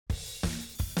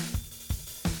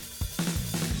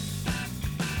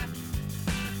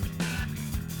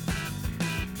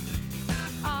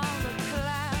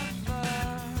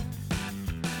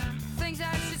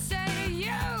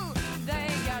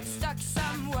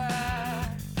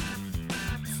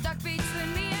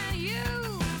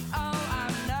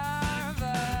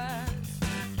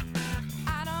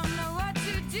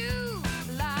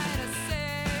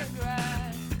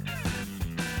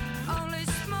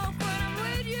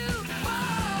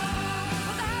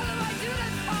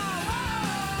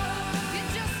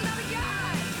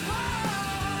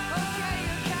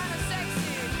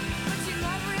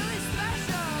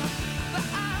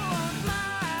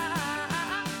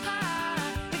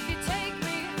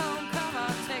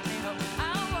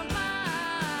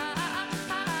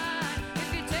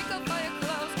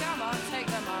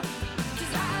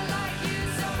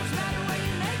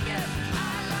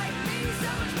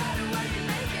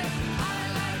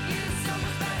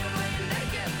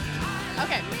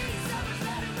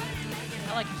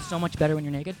so much better when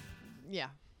you're naked? Yeah,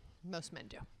 most men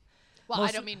do. Well,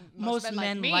 I don't mean most men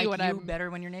like me like when you I'm better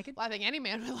when you're naked. Well, I think any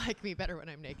man would like me better when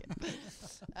I'm naked.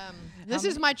 This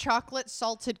is my chocolate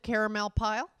salted caramel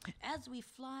pile, As we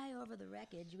fly over the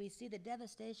wreckage, we see the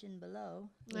devastation below.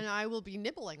 and I will be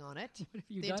nibbling on it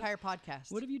you the done? entire podcast.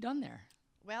 What have you done there?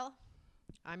 Well,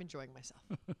 I'm enjoying myself.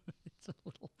 It's a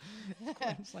little.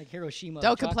 It's like Hiroshima.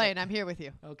 Don't chocolate. complain. I'm here with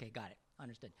you. Okay, got it.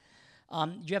 Understood.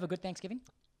 Did you have a good Thanksgiving?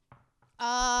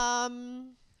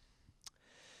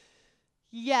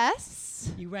 Yes.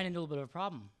 You ran into a little bit of a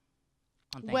problem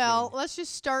on Thanksgiving. Well, let's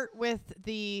just start with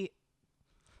the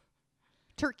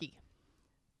turkey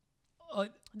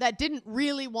that didn't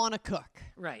really want to cook.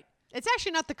 right. It's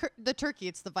actually not the turkey,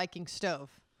 it's the Viking stove.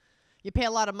 You pay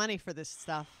a lot of money for this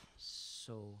stuff.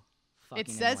 So fucking It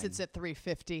says annoying. it's at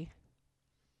 $350.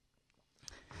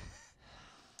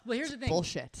 Well, here's the thing.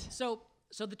 Bullshit. So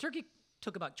the turkey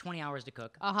took about 20 hours to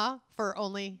cook. For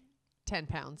only 10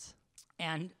 pounds.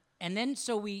 And then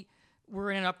so we were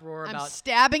in an uproar I'm about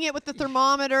stabbing it with the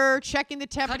thermometer, checking the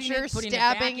Cutting temperature, it, putting it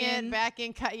stabbing back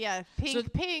in. back in,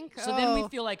 pink. So then we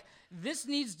feel like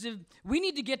we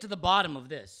need to get to the bottom of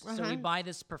this. So we Uh-huh. buy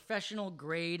this professional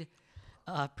grade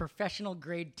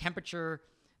temperature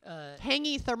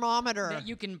hangy thermometer, that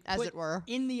you can as put it were,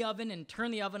 in the oven and turn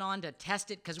the oven on to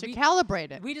test it because to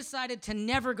calibrate it. we decided to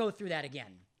never go through that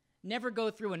again. Never go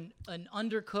through an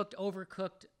undercooked,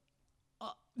 overcooked,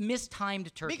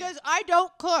 mistimed turkey. Because I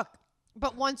don't cook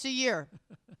but once a year.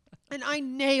 And I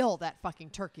nail that fucking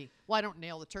turkey. Well, I don't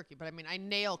nail the turkey, but I mean I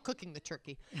nail cooking the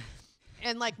turkey.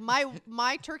 And like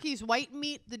my turkey's white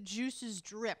meat, the juices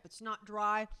drip. It's not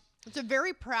dry. It's a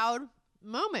very proud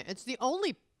moment. It's the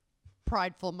only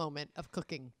prideful moment of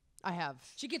cooking I have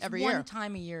she gets every one year.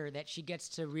 time a year that she gets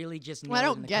to really just nail Well, I it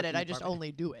in don't the get it. cooking I just department.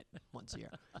 only do it once a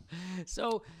year.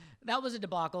 So that was a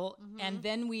debacle. Mm-hmm. And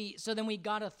then we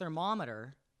got a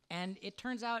thermometer, and it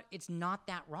turns out it's not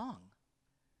that wrong.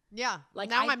 Yeah. Like,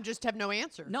 Now I I'm just have no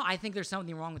answer. No, I think there's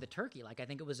something wrong with the turkey. Like I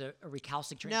think it was a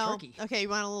recalcitrant No. turkey. Okay, you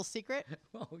want a little secret?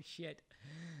 Oh shit!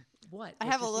 What? I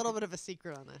have a little bit of a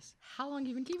secret on this. How long have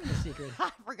you been keeping the secret?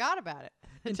 I forgot about it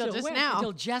until just when? now.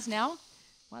 Until just now?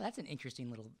 Wow, that's an interesting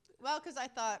little. Well, because I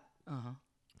thought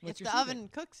What's if your the secret? oven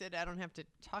cooks it, I don't have to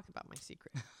talk about my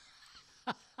secret.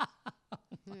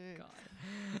 God.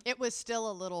 It was still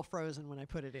a little frozen when I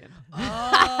put it in.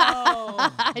 Oh.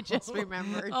 I just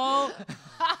remembered. Oh.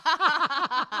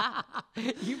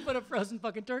 You put a frozen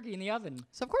fucking turkey in the oven,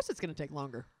 So of course it's going to take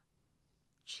longer.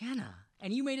 Jenna,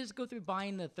 and you made us go through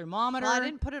buying the thermometer. Well, I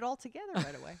didn't put it all together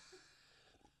right away.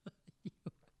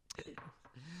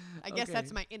 I guess Okay.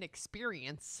 that's my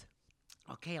inexperience.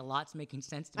 Okay, a lot's making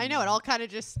sense to me. I know it now. all kind of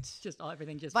just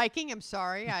everything just. Viking. I'm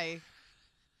sorry.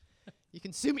 You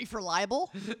can sue me for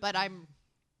libel, but I'm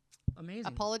Amazing.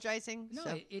 apologizing. No,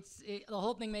 so. the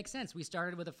whole thing makes sense. We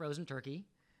started with a frozen turkey,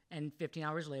 and 15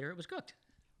 hours later, it was cooked.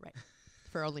 Right.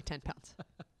 For only 10 pounds.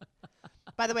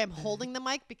 By the way, I'm holding the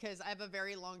mic because I have a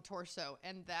very long torso,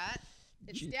 and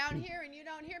it's down here, and you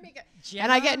don't hear me.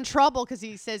 And I get in trouble because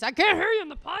he says, I can't hear you on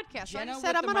the podcast. So I Jenna just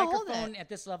said, with I'm the going to hold microphone it. at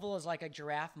this level is like a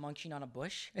giraffe munching on a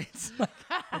bush. It's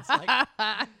like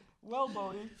well,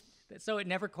 Bodie. So it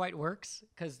never quite works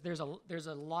because there's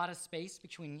a lot of space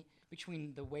between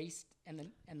the waist and the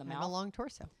I have mouth. a long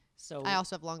torso. So I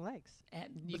also have long legs. but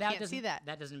You that can't see doesn't- that.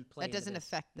 That doesn't play. That into doesn't this.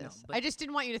 affect No, this. but I just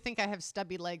didn't want you to think I have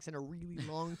stubby legs and a really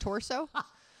long torso.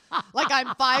 Like I'm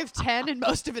 5'10" and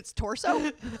most of it's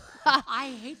torso.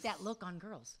 I hate that look on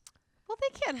girls. Well,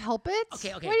 they can't help it.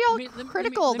 Okay. Why are you all Let me-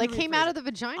 critical? let me They came rephrase out it. of the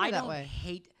vagina I that don't way.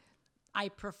 hate. I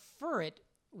prefer it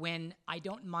when I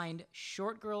don't mind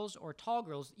short girls or tall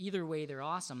girls. Either way, they're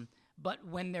awesome. But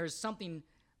when there's something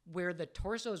where the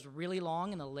torso is really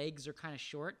long and the legs are kind of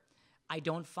short, I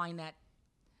don't find that.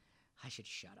 I should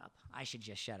shut up. I should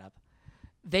just shut up.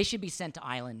 They should be sent to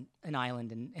an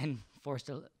island and forced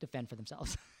to defend for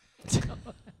themselves.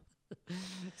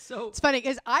 So It's funny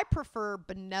because I prefer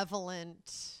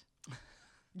benevolent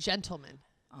gentlemen.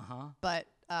 But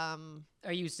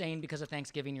are you saying because of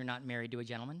Thanksgiving you're not married to a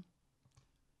gentleman?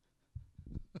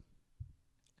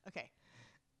 okay,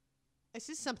 this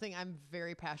is something I'm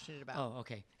very passionate about. Oh,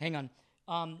 okay. Hang on.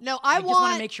 No, I just want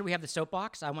want- to make sure we have the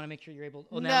soapbox. I want to make sure you're able.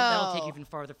 Oh, that'll take you No. even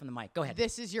farther from the mic. Go ahead.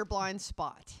 This is your blind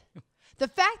spot. The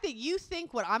fact that you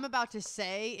think what I'm about to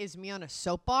say is me on a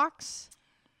soapbox,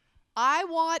 I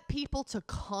want people to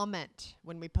comment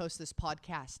when we post this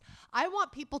podcast. I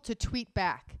want people to tweet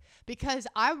back because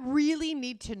I really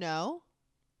need to know.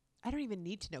 I don't even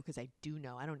need to know because I do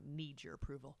know. I don't need your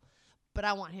approval. But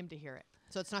I want him to hear it.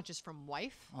 So it's not just from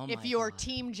wife. Oh if my you're God.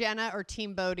 Team Jenna or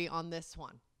Team Bodie on this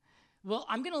one. Well,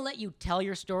 I'm going to let you tell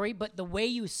your story, but the way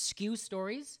you skew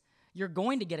stories, you're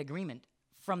going to get agreement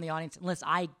from the audience unless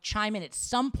I chime in at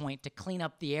some point to clean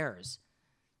up the errors.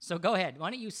 So go ahead.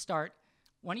 Why don't you start?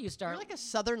 You're like a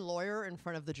Southern lawyer in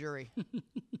front of the jury.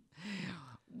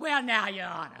 Well, now, Your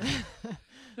Honor.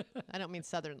 I don't mean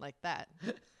Southern like that.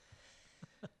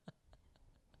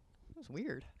 That's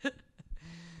weird.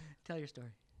 Tell your story.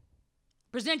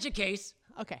 Present your case.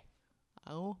 Okay.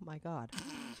 Oh my God.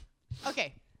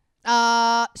 Okay.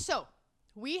 So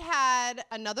we had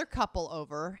another couple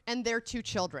over and their 2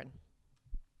 children.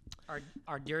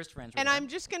 Our dearest friends. And I'm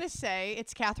just going to say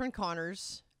it's Catherine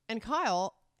Connors and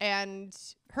Kyle, and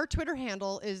her Twitter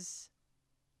handle is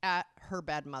at Her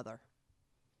Bad Mother.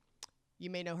 You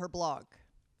may know her blog.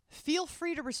 Feel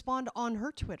free to respond on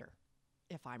her Twitter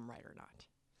if I'm right or not.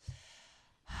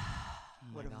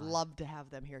 Would have loved to have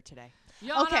them here today.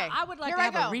 Your Honor, Okay, I would like here to I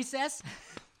have go. a recess.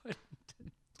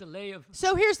 Delay of.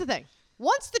 So here's the thing.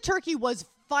 Once the turkey was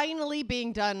finally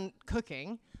being done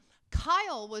cooking,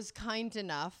 Kyle was kind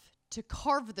enough to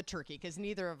carve the turkey because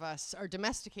neither of us are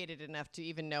domesticated enough to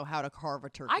even know how to carve a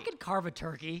turkey. I could carve a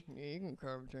turkey. Yeah, you can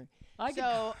carve a turkey.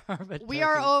 So carve a we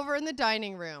are turkey. over in the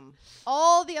dining room.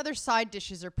 All the other side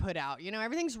dishes are put out. You know,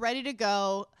 everything's ready to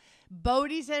go.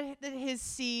 Bodie's at his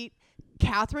seat.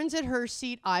 Catherine's at her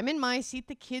seat. I'm in my seat.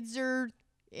 The kids are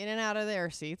in and out of their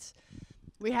seats.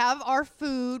 We have our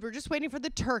food. We're just waiting for the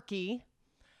turkey.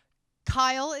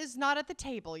 Kyle is not at the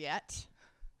table yet.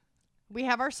 We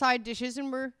have our side dishes,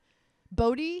 and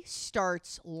Bodie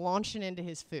starts launching into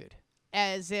his food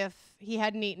as if he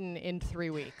hadn't eaten in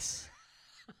 3 weeks.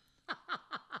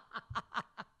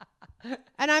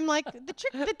 And I'm like, the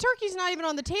turkey's not even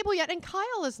on the table yet, and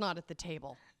Kyle is not at the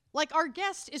table. Like, our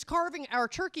guest is carving our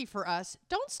turkey for us.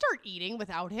 Don't start eating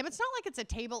without him. It's not like it's a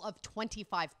table of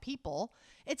 25 people.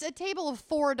 It's a table of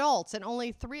 4 adults, and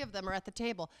only 3 of them are at the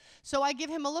table. So I give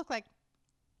him a look like,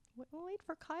 wait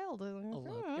for Kyle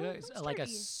to... It's like a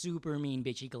super mean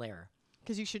bitchy glare.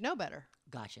 Because you should know better.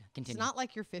 Gotcha. Continue. It's not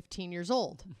like you're 15 years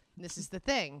old. And this is the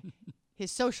thing.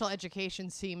 His social education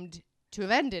seemed to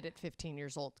have ended at 15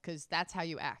 years old because that's how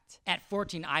you act. At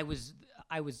 14, I was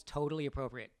totally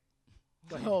appropriate.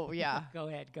 Go ahead. Oh, yeah. Go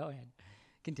ahead.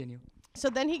 Continue.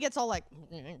 So then he gets all like,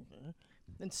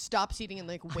 and stops eating and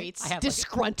like waits I have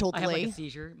disgruntledly. I have like a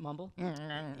seizure mumble.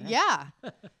 Yeah.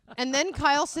 And then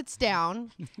Kyle sits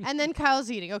down and then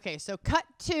Kyle's eating. Okay, so cut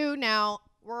to now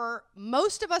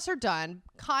most of us are done.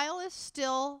 Kyle is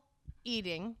still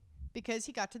eating because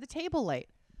he got to the table late.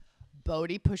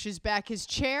 Bodie pushes back his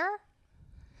chair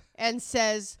and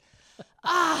says,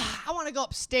 I want to go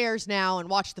upstairs now and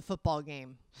watch the football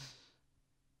game.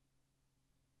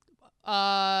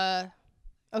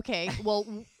 Okay, well,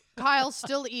 Kyle's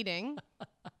still eating.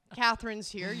 Catherine's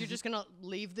here. You're just going to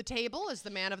leave the table as the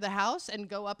man of the house and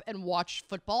go up and watch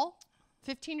football?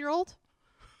 15-year-old?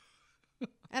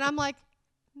 And I'm like,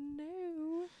 no,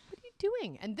 what are you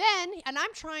doing? And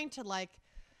I'm trying to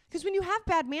because when you have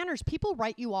bad manners, people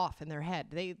write you off in their head.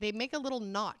 They make a little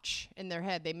notch in their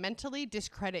head. They mentally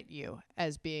discredit you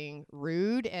as being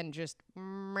rude and just,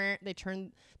 they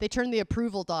turn the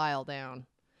approval dial down.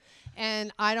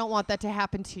 And I don't want that to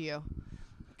happen to you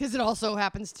because it also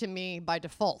happens to me by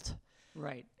default.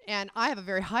 Right. And I have a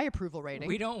very high approval rating.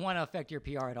 We don't want to affect your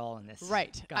PR at all in this.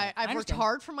 Right. I've worked understand.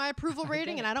 hard for my approval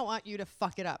rating, and I don't want you to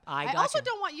fuck it up. I also gotcha.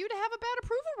 don't want you to have a bad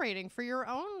approval rating for your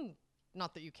own.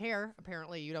 Not that you care.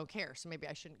 Apparently, you don't care, so maybe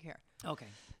I shouldn't care. Okay.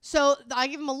 So I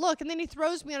give him a look, and then he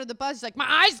throws me under the bus. He's like,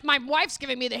 my wife's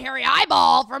giving me the hairy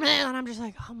eyeball from him. And I'm just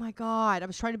like, oh, my God. I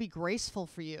was trying to be graceful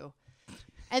for you.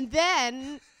 And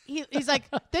then... He's like,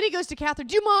 then he goes to Catherine,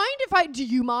 do you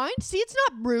mind? See, it's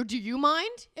not rude. Do you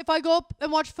mind if I go up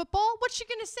and watch football? What's she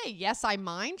going to say? Yes, I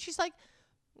mind. She's like,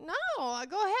 no,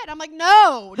 go ahead. I'm like,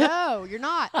 no, you're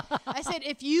not. I said,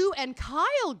 if you and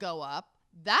Kyle go up,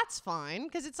 that's fine.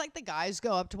 Because it's like the guys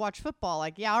go up to watch football.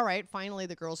 Like, yeah, all right. Finally,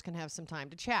 the girls can have some time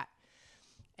to chat.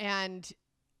 And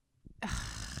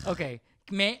Okay.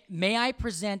 May I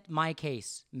present my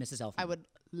case, Mrs. Elfman? I would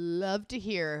love to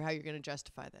hear how you're going to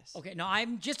justify this. Okay, no,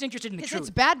 I'm just interested in the truth. It's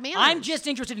bad manners. I'm just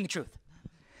interested in the truth.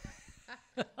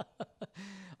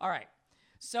 All right.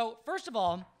 So, first of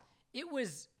all, it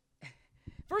was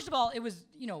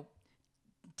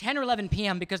 10 or 11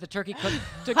 p.m. because the turkey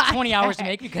took 20 hours to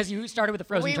make because you started with the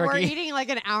frozen turkey. We were eating like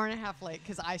an hour and a half late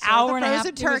because I saw the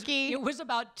frozen turkey. It was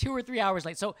about 2 or 3 hours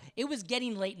late. So, it was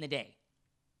getting late in the day.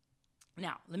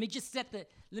 Now, let me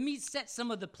set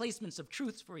some of the placements of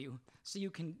truths for you so you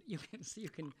can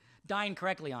dine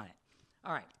correctly on it.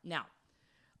 All right. Now,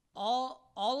 all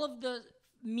of the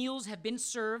meals have been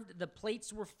served, the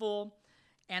plates were full,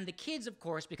 and the kids, of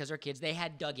course, because they're kids, they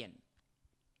had dug in.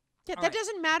 Yeah, All that right.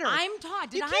 doesn't matter. I'm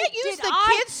taught. You can't use the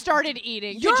kids started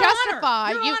eating Your to Honor,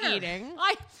 justify Your you Honor, eating.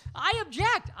 I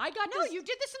object. I got No, this. you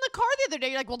did this in the car the other day.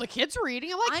 You're like, well, the kids were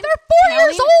eating. I'm like, I'm they're 4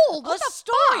 years telling old. A What the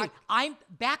story. fuck? I'm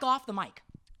back off the mic.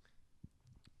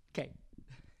 Okay.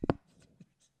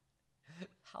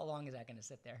 How long is that going to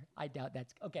sit there? I doubt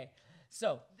that's okay.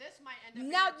 So This might end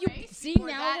up now in you your face see before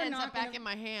now that we're ends not up back gonna- in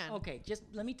my hand. Okay, just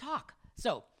let me talk.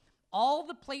 So all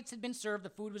the plates had been served. The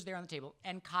food was there on the table,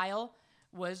 and Kyle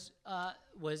was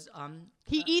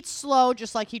He eats slow,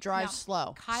 just like he drives now,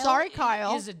 slow. Kyle Sorry,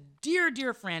 Kyle. is a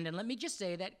dear friend, and let me just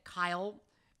say that Kyle,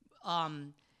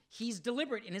 he's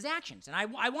deliberate in his actions, and I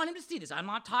want him to see this. I'm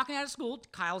not talking out of school.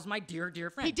 Kyle's my dear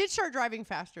friend. He did start driving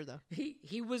faster though.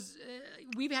 He was.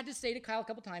 We've had to say to Kyle a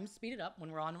couple times, speed it up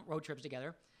when we're on road trips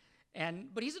together.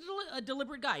 But he's a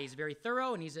deliberate guy. He's very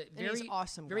thorough, and he's a very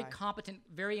awesome very guy. competent,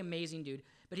 very amazing dude.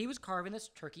 But he was carving this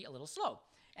turkey a little slow,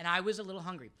 and I was a little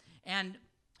hungry. And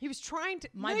He was trying to.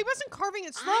 My- no, he wasn't carving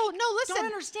it slow. I No, listen. don't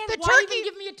understand the why turkey. even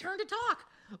give me a turn to talk.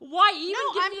 Why even?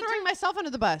 No, give I'm me a throwing turn? myself under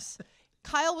the bus.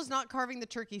 Kyle was not carving the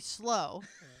turkey slow.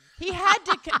 He had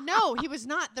to. No, he was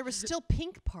not. There was still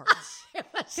pink parts It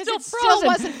was because still it still frozen.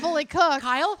 wasn't fully cooked.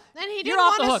 Kyle, Then he you're didn't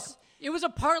off the wanna hook. s- It was a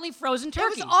partly frozen It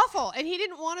turkey. was awful, and he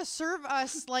didn't want to serve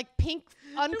us like pink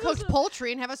uncooked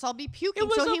poultry and have us all be puking.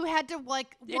 was So a- he had to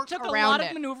like It work took around a lot it.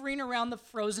 of maneuvering around the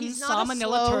frozen He's not a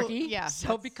salmonella slow- turkey. yeah, So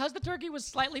that's- because the turkey was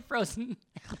slightly frozen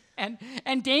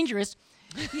and dangerous,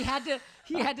 he had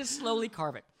to slowly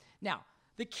carve it. Now,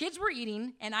 the kids were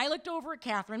eating, and I looked over at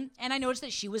Catherine, and I noticed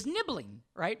that she was nibbling,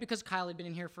 right? Because Kyle had been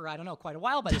in here for, I don't know, quite a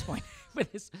while by this point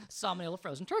with his salmonella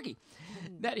frozen turkey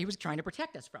that he was trying to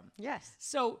protect us from. Yes.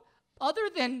 So other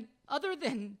than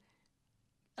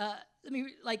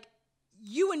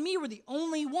you and me were the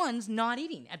only ones not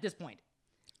eating at this point.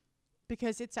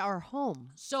 Because it's our home.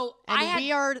 So And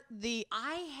we are the.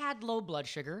 I had low blood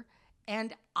sugar,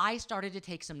 and I started to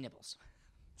take some nibbles.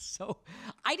 So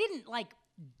I didn't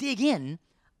dig in.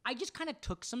 I just kind of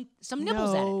took some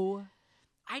nibbles at it. No.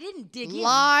 I didn't dig in.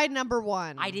 Lie number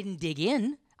one. I didn't dig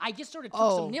in. I just sort of took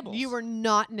Oh, some nibbles. you were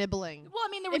not nibbling. Well, I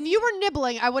mean, there were If you were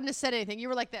nibbling, I wouldn't have said anything. You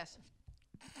were like this.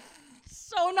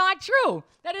 so not true.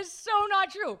 That is so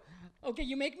not true. Okay,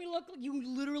 you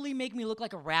literally make me look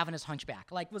like a ravenous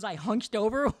hunchback. Like, was I hunched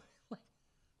over?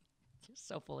 You're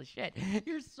so full of shit.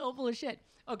 You're so full of shit.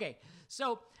 Okay,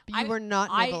 so But you were not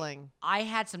nibbling. I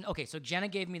had some. Okay, so Jenna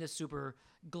gave me the super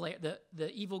glare,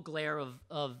 the evil glare of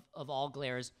all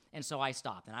glares, and so I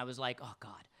stopped, and I was like, oh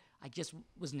God, I just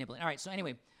was nibbling. All right, so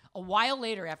anyway, a while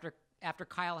later, after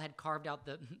Kyle had carved out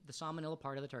the salmonella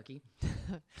part of the turkey,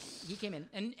 he came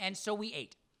in, and so we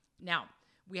ate. Now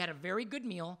we had a very good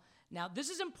meal. Now this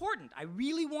is important. I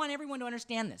really want everyone to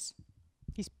understand this.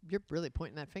 You're really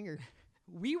pointing that finger.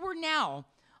 We were now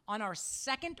on our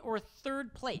second or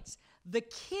third plates. The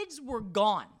kids were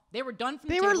gone. They were done from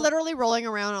the They table. were literally rolling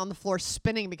around on the floor,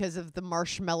 spinning because of the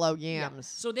marshmallow yams.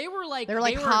 So they were like They were,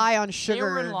 like, high on They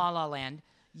were in sugar. La La Land.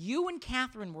 You and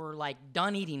Catherine were like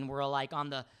done eating. Were like on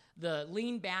the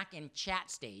lean back and chat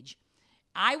stage.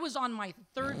 I was on my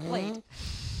third plate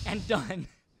and done.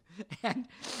 And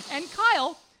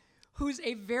Kyle, who's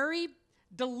a very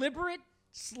deliberate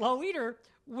slow eater,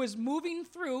 was moving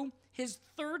through his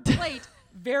third plate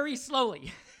very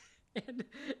slowly.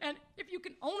 And if you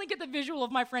can only get the visual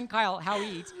of my friend Kyle, how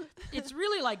he eats, it's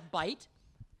really like bite,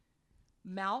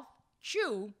 mouth,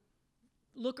 chew,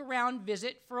 look around,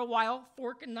 visit for a while,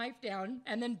 fork and knife down,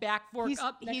 and then back fork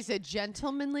up. He's a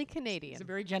gentlemanly Canadian. He's a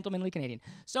very gentlemanly Canadian.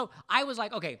 So I was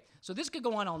like, okay, so this could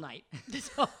go on all night.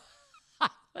 So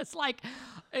it's like,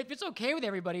 if it's okay with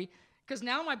everybody, because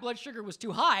now my blood sugar was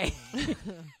too high.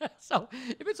 So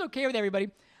if it's okay with everybody,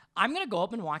 I'm going to go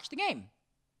up and watch the game.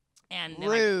 And then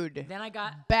Rude. Then I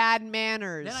got Bad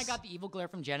manners. the evil glare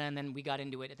from Jenna, and then we got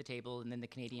into it at the table, and then the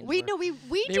Canadians. We they were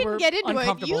didn't get into it. You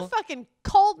uncomfortable. fucking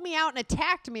called me out and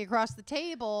attacked me across the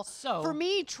table So- for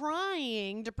me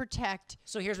trying to protect.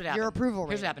 So here's what happened. Your approval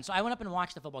Here's rating. what happened. So I went up and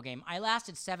watched the football game. I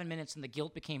lasted 7 minutes, and the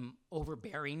guilt became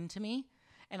overbearing to me.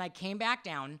 And I came back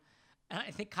down, and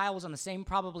I think Kyle was on the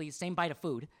probably same bite of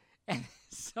food. And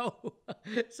so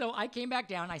I came back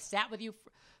down. I sat with you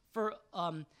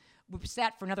we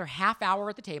sat for another half hour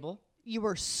at the table. You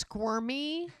were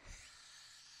squirmy,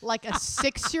 like a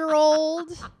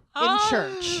 6-year-old in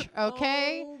church.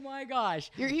 Okay. Oh my gosh.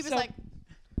 He was So like,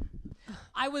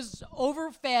 I was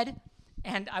overfed,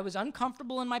 and I was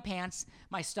uncomfortable in my pants.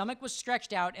 My stomach was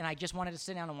stretched out, and I just wanted to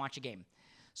sit down and watch a game.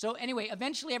 So anyway,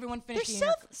 eventually everyone finished there's eating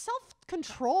their self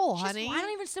control, Just- honey. I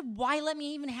don't even say why let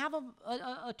me even have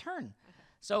a turn.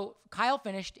 So Kyle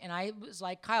finished, and I was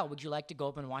like, Kyle, would you like to go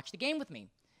up and watch the game with me?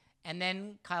 And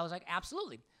then Kyle was like,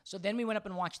 absolutely. So then we went up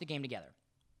and watched the game together.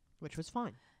 Which was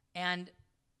fine. And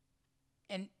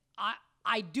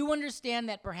I do understand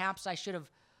that perhaps I should have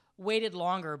waited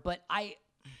longer, but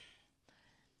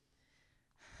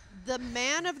The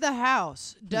man of the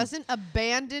house doesn't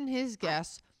abandon his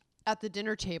guests at the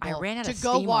dinner table I ran out to of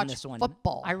go steam watch on this one.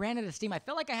 football. I ran out of steam. I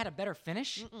felt like I had a better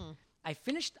finish. I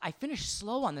finished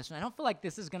slow on this one. I don't feel like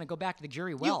this is going to go back to the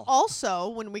jury well. You also,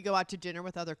 when we go out to dinner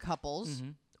with other couples,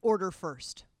 order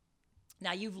first.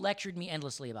 Now you've lectured me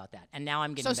endlessly about that, and now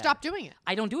I'm getting So better. stop doing it.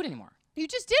 I don't do it anymore. You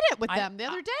just did it with them the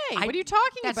other day. What are you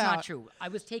talking that's about? That's not true. I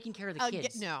was taking care of the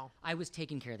kids. No. I was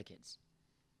taking care of the kids.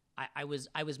 I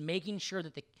was making sure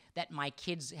that my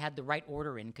kids had the right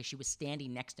order in because she was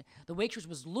standing next to the waitress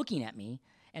was looking at me,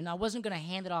 and I wasn't going to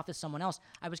hand it off to someone else.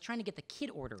 I was trying to get the kid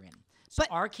order in. So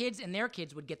our kids and their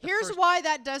kids would get the Here's first. why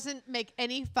that doesn't make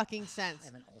any fucking sense. I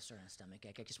have an ulcer on a stomach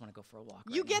ache. I just want to go for a walk.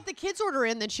 You right get the kids order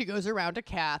in, then she goes around to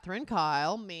Catherine,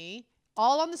 Kyle, me,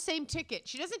 all on the same ticket.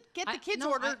 She doesn't get the kids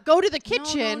order, go to the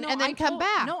kitchen, and then come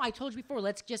back. No, I told you before.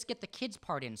 Let's just get the kids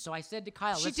part in. So I said to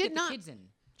Kyle, let's get the kids in.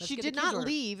 She did not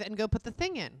leave and go put the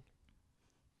thing in.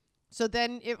 So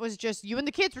then it was just you and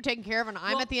the kids were taken care of, and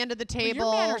I'm at the end of the table.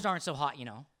 Your manners aren't so hot, you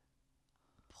know.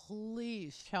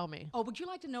 Please tell me. Oh, would you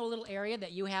like to know a little area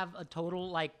that you have a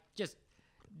total, just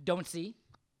don't see?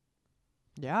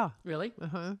 Yeah. Really?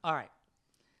 Uh-huh. All right.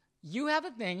 You have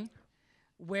a thing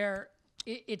where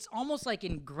it's almost like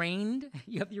ingrained.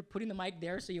 You're putting the mic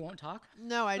there so you won't talk?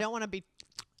 No, I don't want to be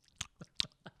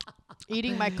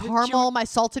eating my caramel, my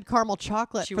salted caramel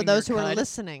chocolate for those who are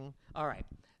listening. All right.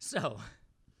 So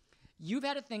you've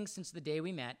had a thing since the day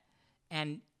we met,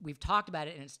 and we've talked about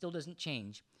it, and it still doesn't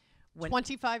change.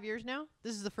 25 years now?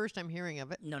 This is the first I'm hearing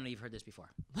of it. No, you've heard this before.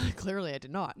 Clearly I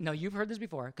did not. No, you've heard this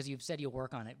before because you've said you'll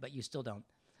work on it, but you still don't.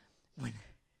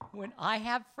 When I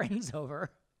have friends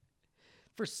over,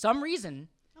 for some reason,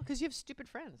 because you have stupid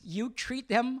friends. you treat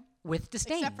them with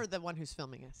disdain. Except for the one who's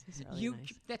filming us. He's really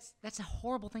nice. That's a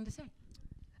horrible thing to say.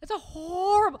 That's a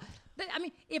horrible. I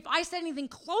mean, if I said anything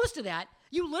close to that,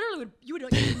 you literally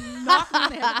would knock me on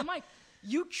the head with the mic.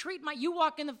 You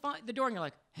walk in the door and you're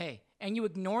like, hey, and you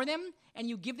ignore them and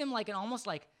you give them almost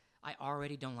like, I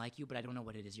already don't like you, but I don't know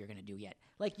what it is you're gonna do yet.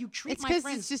 Like you treat It's my because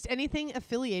friends. it's just anything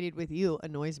affiliated with you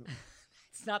annoys me.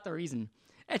 It's not the reason.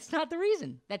 It's not the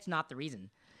reason. That's not the reason.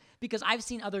 Because I've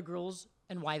seen other girls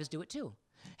and wives do it too.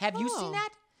 Have you seen that?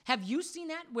 Have you seen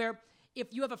that where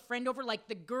if you have a friend over,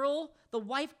 the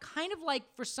wife kind of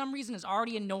for some reason is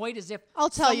already annoyed as if I'll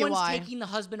tell you someone's why. taking the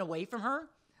husband away from her?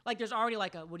 Like there's already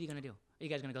what are you going to do? Are you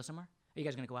guys going to go somewhere? Are you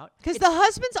guys going to go out? Because the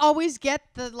husbands always get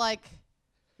the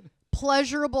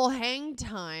pleasurable hang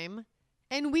time,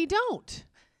 and we don't.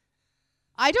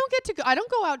 I don't get to go. I don't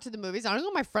go out to the movies. I don't go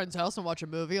to my friend's house and watch a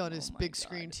movie on his big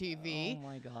screen TV. Oh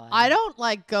my God. I don't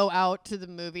go out to the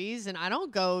movies, and I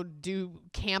don't go do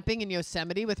camping in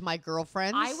Yosemite with my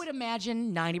girlfriends. I would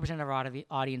imagine 90% of our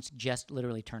audience just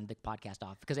literally turned the podcast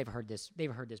off because they've heard this.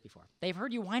 They've heard this before. They've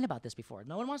heard you whine about this before.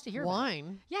 No one wants to hear about it.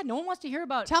 whine. Yeah, no one wants to hear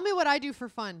about. Tell me what I do for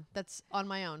fun. That's on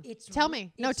my own. Tell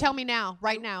me. No, tell me now.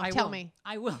 Right now. Tell me.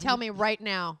 I will. Tell me right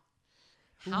now.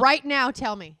 Right now.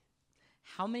 Tell me.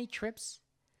 How many trips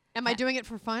Am I doing it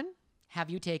for fun? have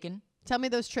you taken Tell me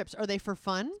those trips. Are they for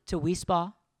fun? to Wii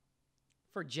Spa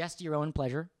for just your own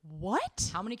pleasure? What?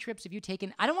 How many trips have you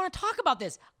taken? I don't want to talk about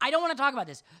this. I don't want to talk about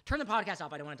this. Turn the podcast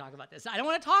off. I don't want to talk about this. I don't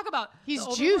want to talk about. He's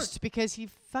the juiced because he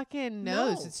fucking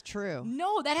knows No. it's true.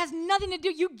 No, that has nothing to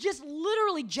do. You just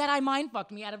literally Jedi mind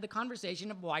fucked me out of the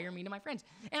conversation of why you're mean to my friends,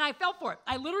 and I fell for it.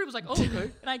 I literally was like, "Oh,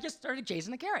 good," and I just started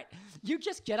chasing the carrot. You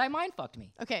just Jedi mind fucked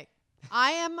me. Okay.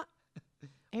 I am.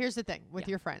 Here's the thing with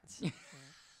your friends.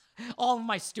 All of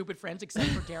my stupid friends except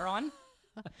for Daron.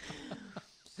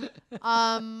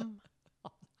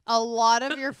 A lot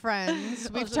of your friends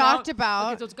we've So talked now-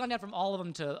 about. Okay, so it's gone down from all of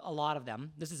them to a lot of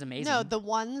them. This is amazing. No, the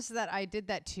ones that I did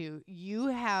that to,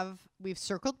 we've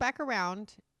circled back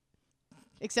around,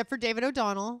 except for David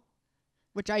O'Donnell,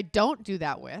 which I don't do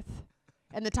that with.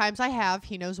 And the times I have,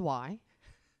 he knows why.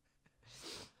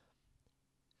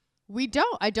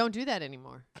 I don't do that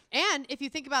anymore. And if you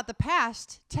think about the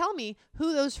past, tell me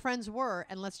who those friends were,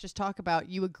 and let's just talk about,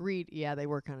 you agreed, yeah, they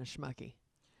were kind of schmucky.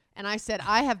 And I said,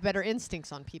 I have better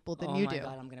instincts on people than you do. Oh my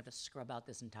God, I'm going to have to scrub out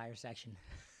this entire section.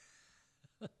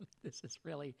 This is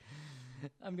really,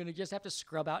 I'm going to just have to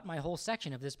scrub out my whole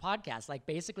section of this podcast.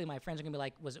 Basically, my friends are going to be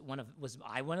like, was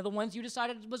I one of the ones you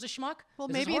decided was a schmuck? Well,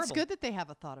 This is maybe it's horrible. good that they have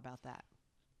a thought about that.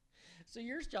 So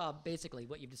your job, basically,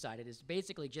 what you've decided is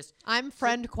basically just I'm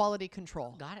friend quality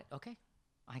control. got it. Okay,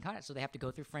 I got it. So they have to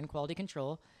go through friend quality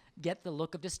control, get the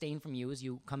look of disdain from you as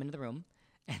you come into the room,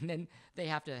 and then they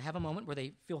have to have a moment where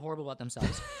they feel horrible about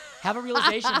themselves, have a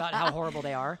realization about how horrible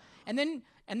they are, and then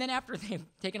after they've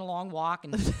taken a long walk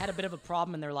and had a bit of a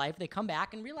problem in their life, they come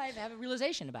back and have a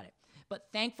realization about it. But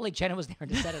thankfully, Jenna was there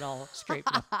to set it all straight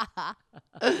for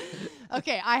them.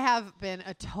 Okay, I have been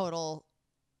a total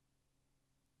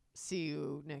see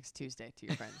you next Tuesday to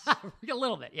your friends. A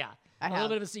little bit, yeah. I a little have.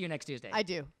 bit of a see you next Tuesday. I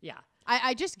do. Yeah.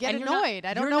 I just get And you're not- annoyed.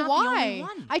 I don't you're know not the only why.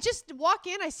 one. I just walk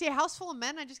in, I see a house full of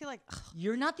men, I just get like, ugh.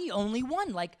 You're not the only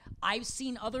one. Like, I've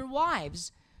seen other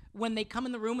wives when they come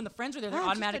in the room and the friends are there, they're I'm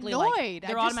just automatically annoyed. like,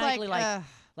 they're I'm just automatically like, like, ugh.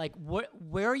 like,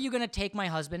 where are you gonna take my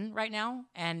husband right now?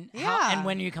 And how, Yeah. and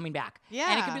when are you coming back?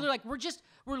 And it could be Yeah. like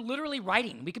we're literally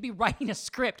writing. We could be writing a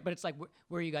script, but it's like,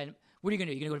 where are you guys? What are you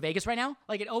gonna do? You gonna go to Vegas right now?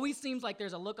 Like, it always seems like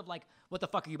there's a look of like, what the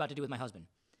fuck are you about to do with my husband?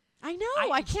 I know.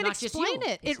 I it's can't not just explain you.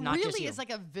 it. It's It not just really you. is like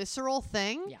a visceral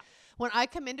thing. Yeah. When I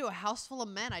come into a house full of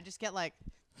men, I just get like,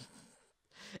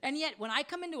 And yet, when I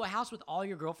come into a house with all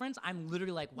your girlfriends, I'm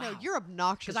literally like, wow. no, you're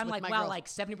obnoxious. Because I'm with like, my wow, girl. like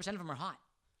 70% of them are hot.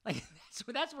 Like,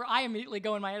 that's where I immediately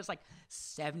go in my head. It's like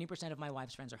 70% of my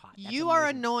wife's friends are hot. That's you are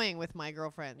amazing. annoying with my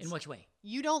girlfriends. In which way?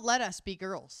 You don't let us be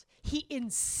girls. He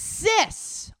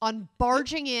insists on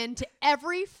barging into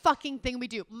every fucking thing we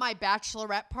do. My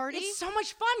bachelorette party. It's so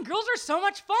much fun. Girls are so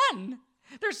much fun.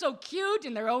 They're so cute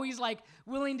and they're always like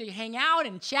willing to hang out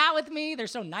and chat with me. They're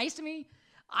so nice to me.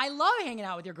 I love hanging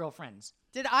out with your girlfriends.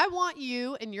 Did I want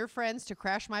you and your friends to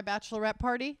crash my bachelorette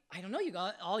party? I don't know. You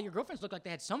got all your girlfriends look like they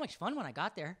had so much fun when I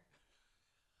got there.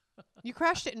 You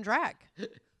crashed it in drag.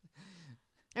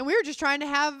 And we were just trying to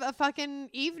have a fucking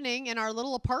evening in our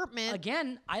little apartment.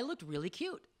 Again, I looked really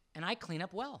cute and I clean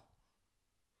up well.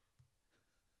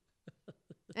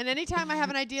 And anytime I have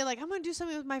an idea, like, I'm going to do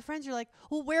something with my friends, you're like,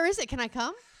 well, where is it? Can I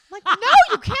come? I'm like, no,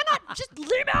 you cannot. Just leave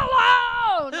me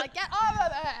alone. Like, get off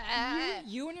of it.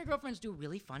 You and your girlfriends do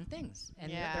really fun things,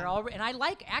 and Yeah. they're all. And I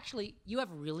like actually. You have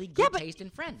really good but- taste in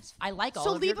friends. I like all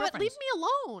So of your leave girlfriends. me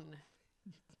alone.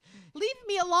 Leave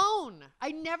me alone.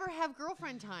 I never have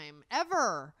girlfriend time,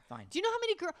 ever. Fine. Do you know how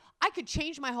many I could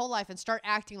change my whole life and start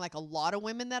acting like a lot of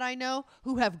women that I know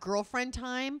who have girlfriend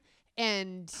time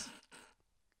and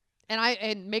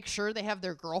make sure they have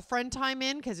their girlfriend time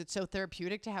in because it's so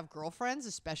therapeutic to have girlfriends,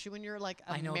 especially when you're like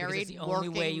a I know, because married it's the only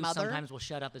working way you mother. sometimes will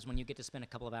shut up is when you get to spend a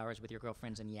couple of hours with your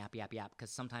girlfriends and yap.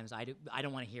 Because sometimes I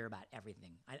don't want to hear about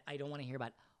everything. I don't want to hear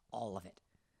about all of it.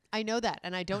 I know that,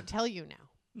 and I don't tell you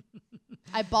now.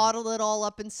 I bottle it all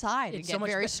up inside and get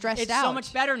very stressed it's out. so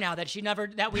much better now that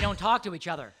we don't talk to each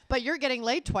other. But you're getting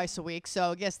laid twice a week,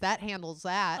 so I guess that handles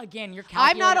that. Again, your calculator.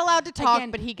 I'm not allowed to talk,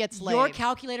 again, but he gets Your laid.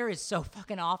 calculator is so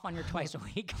fucking off on your twice a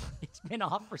week. It's been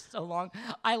off for so long.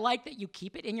 I like that you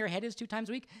keep it in your head as 2 times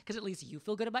a week because at least you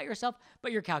feel good about yourself,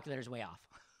 but your calculator's way off.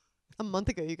 A month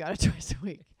ago, you got it twice a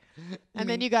week. And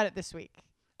then you got it this week.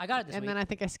 I got it this And week. then I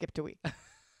think I skipped a week.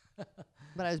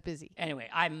 But I was busy. Anyway,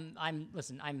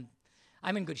 listen,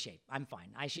 I'm in good shape. I'm fine.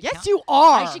 I should Yes, count, you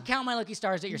are. I should count my lucky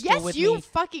stars that you're still Yes, with you me.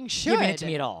 fucking should. Giving it to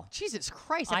me at all. Jesus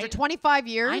Christ. I- After 25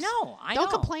 years. I know. Don't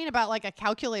complain about like a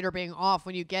calculator being off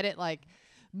when you get it like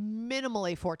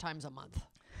minimally 4 times a month.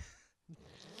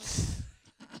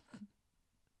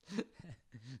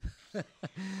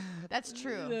 That's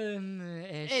true.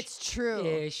 Ish. It's true.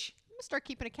 Ish. I'm gonna start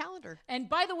keeping a calendar. And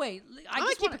by the way, I I'm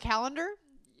gonna just keep wanna, a calendar,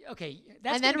 okay.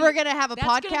 That's and then gonna we're be- gonna have a that's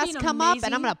gonna be podcast an come up, and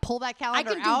I'm amazing- gonna pull that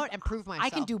calendar do- out and prove myself. I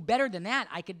can do better than that.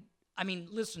 I mean,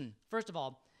 listen, first of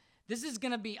all, this is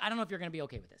going to be, I don't know if you're going to be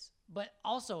okay with this, but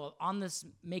also on this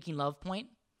making love point,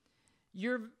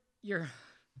 you're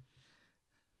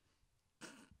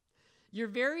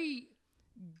very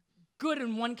good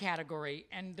in one category,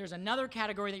 and there's another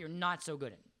category that you're not so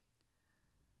good in.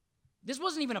 This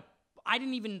wasn't even I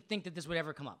didn't even think that this would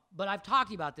ever come up, but I've talked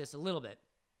to you about this a little bit.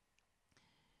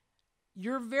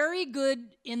 You're very good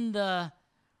in the,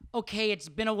 okay, it's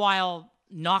been a while,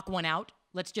 knock one out.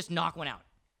 Let's just knock one out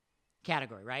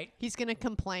category, right? He's gonna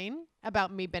complain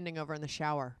about me bending over in the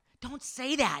shower. Don't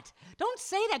say that. Don't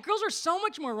say that. Girls are so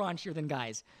much more raunchier than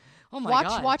guys. Oh my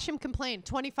God. Watch him complain.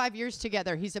 25 years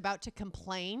together, he's about to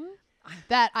complain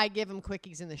that I give him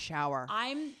quickies in the shower.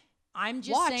 I'm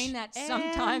just Watch saying that and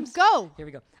sometimes. go. Here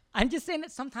we go. I'm just saying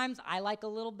that sometimes I like a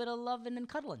little bit of loving and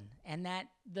cuddling, and that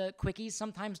the quickies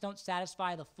sometimes don't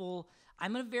satisfy the full.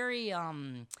 I'm a very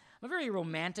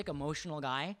romantic, emotional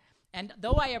guy, and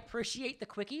though I appreciate the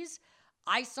quickies,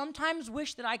 I sometimes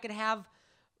wish that I could have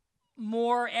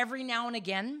more every now and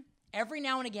again. Every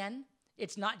now and again,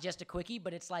 it's not just a quickie,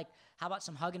 but it's like, how about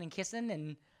some hugging and kissing,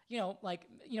 and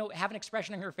have an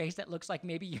expression on your face that looks like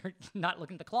maybe you're not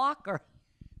looking at the clock or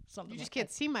something. You just like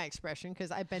can't see my expression because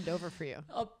I bend over for you.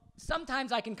 that.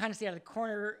 sometimes I can kind of see out of the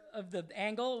corner of the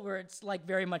angle where it's like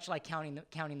very much like counting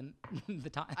the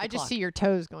time. I just see your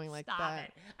toes going like Stop that.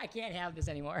 it. I can't have this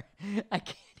anymore. I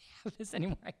can't have this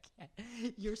anymore. I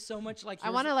can't. You're so much like. I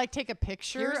want to like take a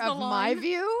picture here's the of my line.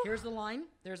 view. Here's the line.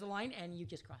 There's the line, and you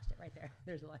just crossed it right there.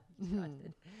 There's the line. You just crossed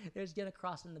it. There's gonna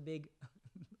cross in the big,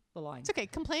 the line. It's okay.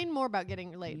 Complain more about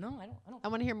getting late. No, I don't. I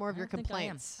want to hear more of I your don't think I am.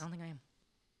 complaints. I don't think I am.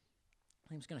 I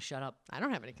think I'm just gonna shut up. I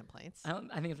don't have any complaints. I think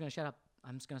I'm just gonna shut up.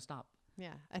 I'm just gonna stop.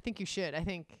 Yeah, I think you should. I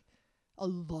think a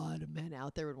lot of men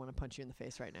out there would want to punch you in the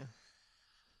face right now.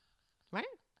 Right?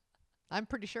 I'm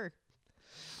pretty sure.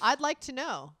 I'd like to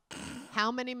know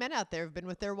how many men out there have been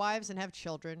with their wives and have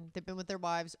children. They've been with their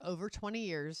wives over 20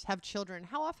 years, have children.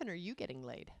 How often are you getting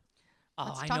laid? Oh,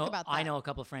 Let's I talk know. about I that. know a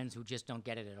couple of friends who just don't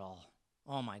get it at all.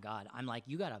 Oh my God. I'm like,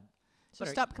 you gotta. So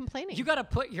better- stop complaining. You gotta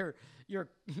put your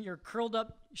curled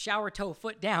up shower toe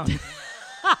foot down.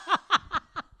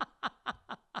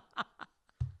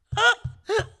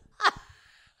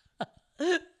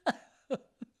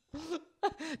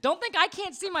 Don't think I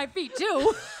can't see my feet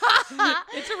too.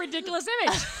 It's a ridiculous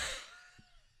image.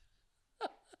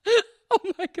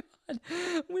 Oh my God.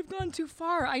 We've gone too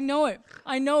far. I know it.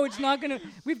 I know it's not gonna.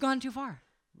 We've gone too far.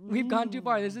 We've gone too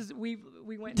far. This is we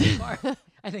went too far.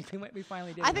 I think we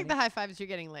finally did. I think the honey. high five is you're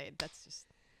getting laid. That's just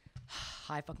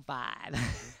high fucking five.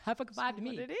 High fucking five to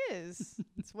what me. it is.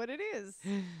 It's what it is.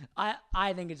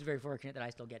 I think it's very fortunate that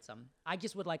I still get some. I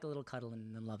just would like a little cuddle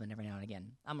and loving every now and again.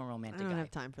 I'm a I romantic don't guy.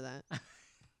 have time for that.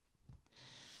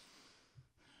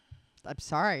 I'm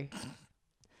sorry.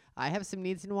 I have some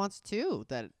needs and wants too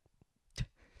that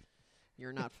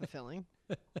you're not fulfilling.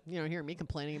 You don't hear me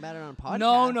complaining about it on a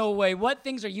podcast. No way. What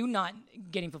things are you not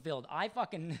getting fulfilled? I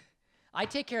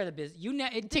take care of the business.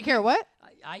 Take care of what?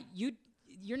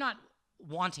 You're not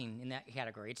wanting in that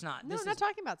category. It's not. No, this I'm not is,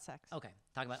 talking about sex. okay.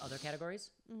 Talking about other categories.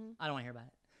 I don't want to hear about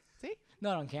it. See?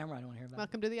 Not on camera. I don't want to hear about it.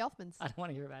 Welcome to the Elfmans. I don't want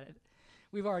to hear about it.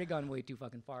 We've already gone way too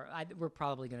fucking far. We're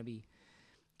probably going to be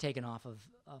taken off of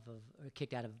or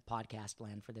kicked out of podcast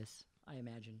land for this. I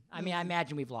imagine. I mean, I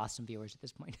imagine we've lost some viewers at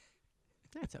this point.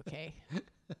 That's okay.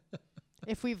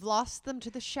 If we've lost them to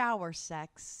the shower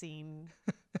sex scene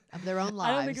of their own lives,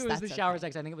 I don't think it was the that's shower okay.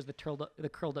 sex. I think it was the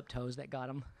curled up toes that got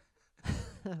them.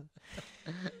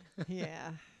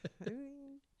 Yeah.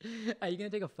 Are you gonna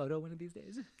take a photo one of these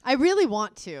days? I really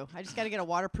want to. I just got to get a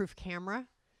waterproof camera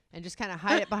and just kind of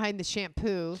hide it behind the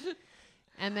shampoo.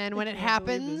 And then when it can't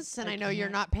believe happens, this. and I I know you're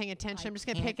can't. not paying attention, I I'm just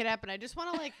going to pick it up, and I just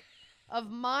want to, like, of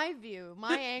my view,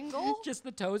 my angle. Just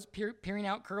the toes peering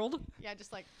out, curled. Yeah,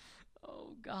 just like,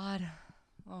 Oh God.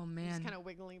 Oh man. just kind of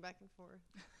wiggling back and forth.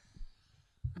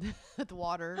 The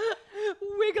water.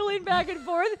 Wiggling back and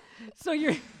forth. So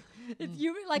you're,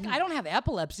 you like I don't have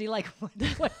epilepsy. Like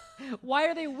what? Why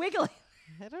are they wiggling?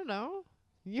 I don't know.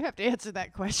 You have to answer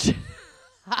that question.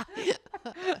 Are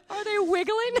they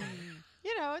wiggling?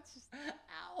 You know, it's just.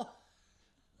 Ow.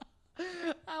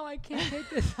 Ow, I can't take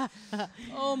this.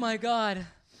 Oh my God.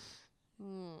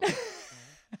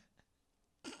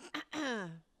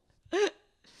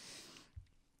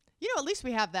 You know, at least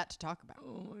we have that to talk about.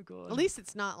 Oh my God. At least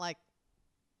it's not like,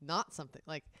 not something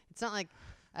like it's not like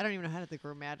I don't even know how to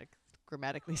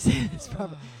grammatically say this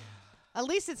properly. At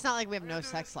least it's not like we have no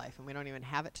sex life and we don't even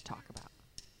have it to talk about.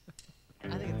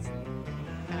 I think it's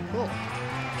kind of cool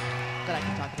that I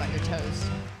can talk about your toes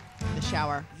in the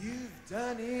shower. You've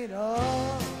done it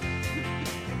all,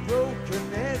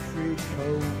 broken every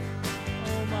code,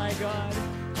 Oh my God.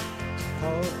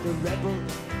 called the rebel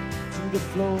to the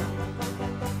floor.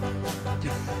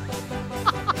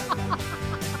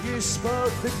 You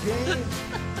spoke the game,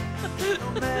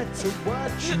 no matter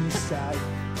what you say.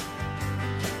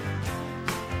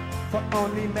 For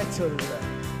only metal,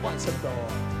 what's a door?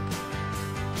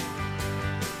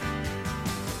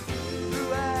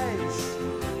 Blue eyes,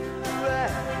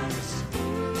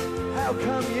 how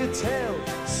come you tell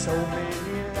so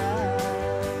many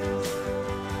lies?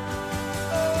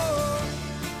 Oh,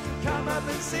 come up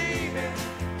and see me,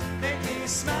 make me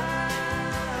smile.